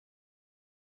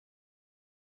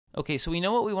Okay, so we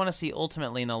know what we want to see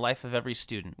ultimately in the life of every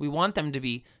student. We want them to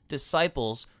be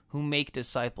disciples who make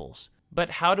disciples. But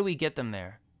how do we get them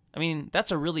there? I mean,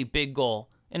 that's a really big goal.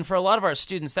 And for a lot of our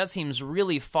students, that seems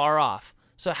really far off.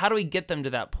 So how do we get them to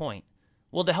that point?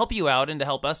 Well, to help you out and to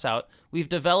help us out, we've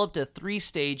developed a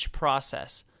 3-stage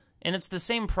process. And it's the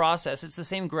same process, it's the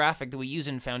same graphic that we use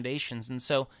in Foundations. And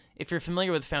so if you're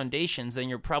familiar with Foundations, then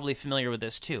you're probably familiar with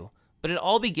this too. But it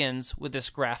all begins with this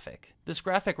graphic. This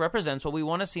graphic represents what we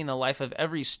want to see in the life of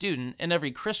every student and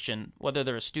every Christian, whether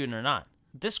they're a student or not.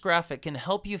 This graphic can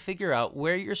help you figure out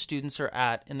where your students are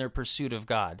at in their pursuit of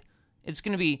God. It's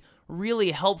going to be really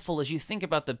helpful as you think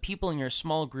about the people in your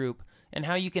small group and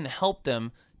how you can help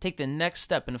them take the next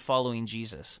step in following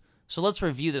Jesus. So let's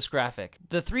review this graphic.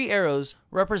 The 3 arrows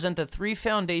represent the 3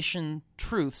 foundation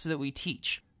truths that we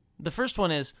teach. The first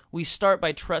one is we start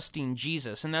by trusting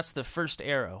Jesus, and that's the first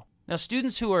arrow. Now,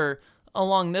 students who are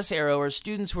along this arrow are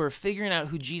students who are figuring out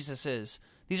who Jesus is.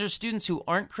 These are students who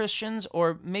aren't Christians,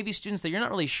 or maybe students that you're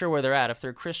not really sure where they're at, if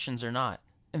they're Christians or not.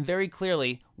 And very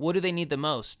clearly, what do they need the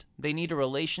most? They need a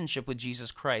relationship with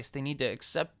Jesus Christ. They need to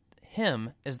accept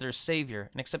Him as their Savior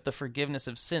and accept the forgiveness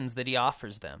of sins that He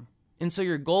offers them. And so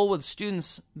your goal with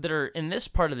students that are in this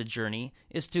part of the journey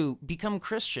is to become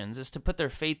Christians, is to put their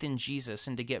faith in Jesus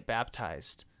and to get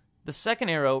baptized. The second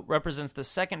arrow represents the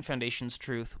second foundation's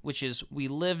truth, which is we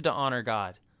live to honor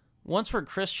God. Once we're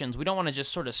Christians, we don't want to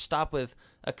just sort of stop with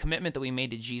a commitment that we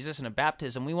made to Jesus and a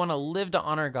baptism. We want to live to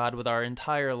honor God with our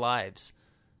entire lives.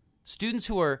 Students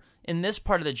who are in this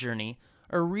part of the journey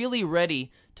are really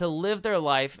ready to live their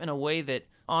life in a way that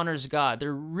honors God.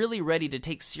 They're really ready to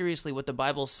take seriously what the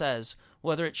Bible says,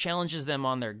 whether it challenges them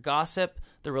on their gossip,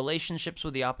 their relationships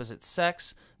with the opposite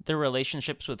sex, their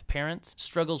relationships with parents,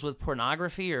 struggles with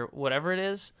pornography, or whatever it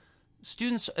is.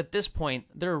 Students at this point,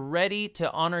 they're ready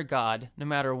to honor God no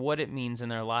matter what it means in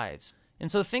their lives. And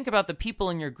so think about the people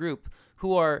in your group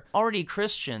who are already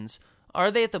Christians. Are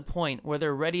they at the point where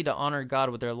they're ready to honor God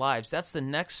with their lives? That's the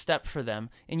next step for them,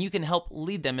 and you can help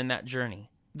lead them in that journey.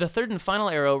 The third and final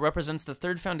arrow represents the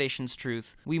third foundation's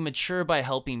truth. We mature by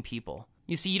helping people.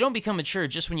 You see, you don't become mature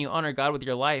just when you honor God with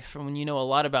your life or when you know a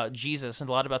lot about Jesus and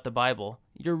a lot about the Bible.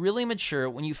 You're really mature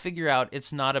when you figure out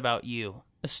it's not about you.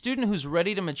 A student who's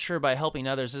ready to mature by helping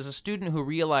others is a student who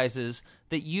realizes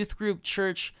that youth group,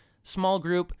 church, small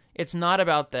group, it's not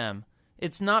about them.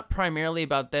 It's not primarily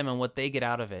about them and what they get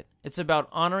out of it. It's about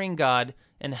honoring God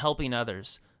and helping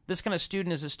others. This kind of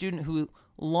student is a student who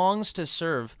longs to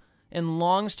serve and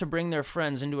longs to bring their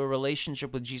friends into a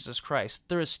relationship with Jesus Christ.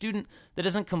 They're a student that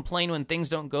doesn't complain when things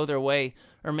don't go their way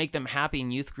or make them happy in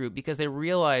youth group because they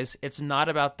realize it's not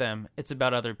about them, it's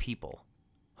about other people.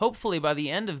 Hopefully by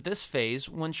the end of this phase,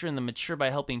 once you're in the mature by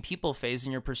helping people phase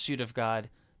in your pursuit of God,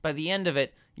 by the end of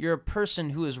it, you're a person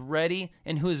who is ready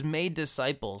and who has made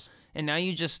disciples. And now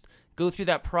you just go through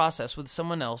that process with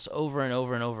someone else over and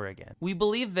over and over again. We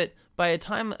believe that by the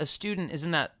time a student is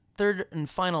in that third and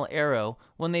final arrow,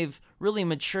 when they've really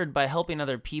matured by helping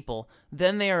other people,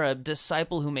 then they are a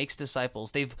disciple who makes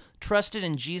disciples. They've trusted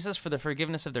in Jesus for the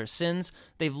forgiveness of their sins.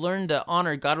 They've learned to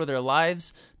honor God with their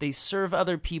lives. They serve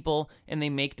other people, and they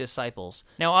make disciples.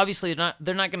 Now, obviously,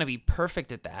 they're not going to be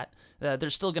perfect at that. They're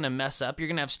still going to mess up. You're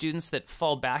going to have students that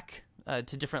fall back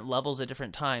to different levels at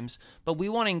different times. But we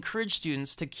want to encourage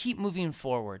students to keep moving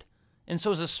forward. And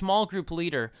so as a small group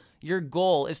leader, your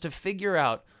goal is to figure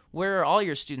out, where are all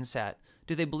your students at?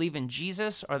 Do they believe in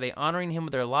Jesus? Are they honoring Him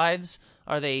with their lives?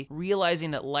 Are they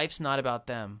realizing that life's not about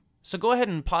them? So go ahead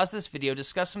and pause this video,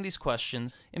 discuss some of these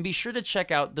questions, and be sure to check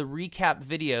out the recap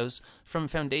videos from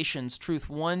Foundations Truth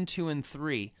 1, 2, and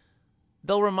 3.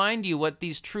 They'll remind you what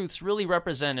these truths really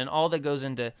represent and all that goes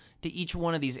into each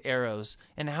one of these arrows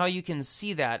and how you can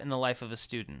see that in the life of a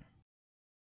student.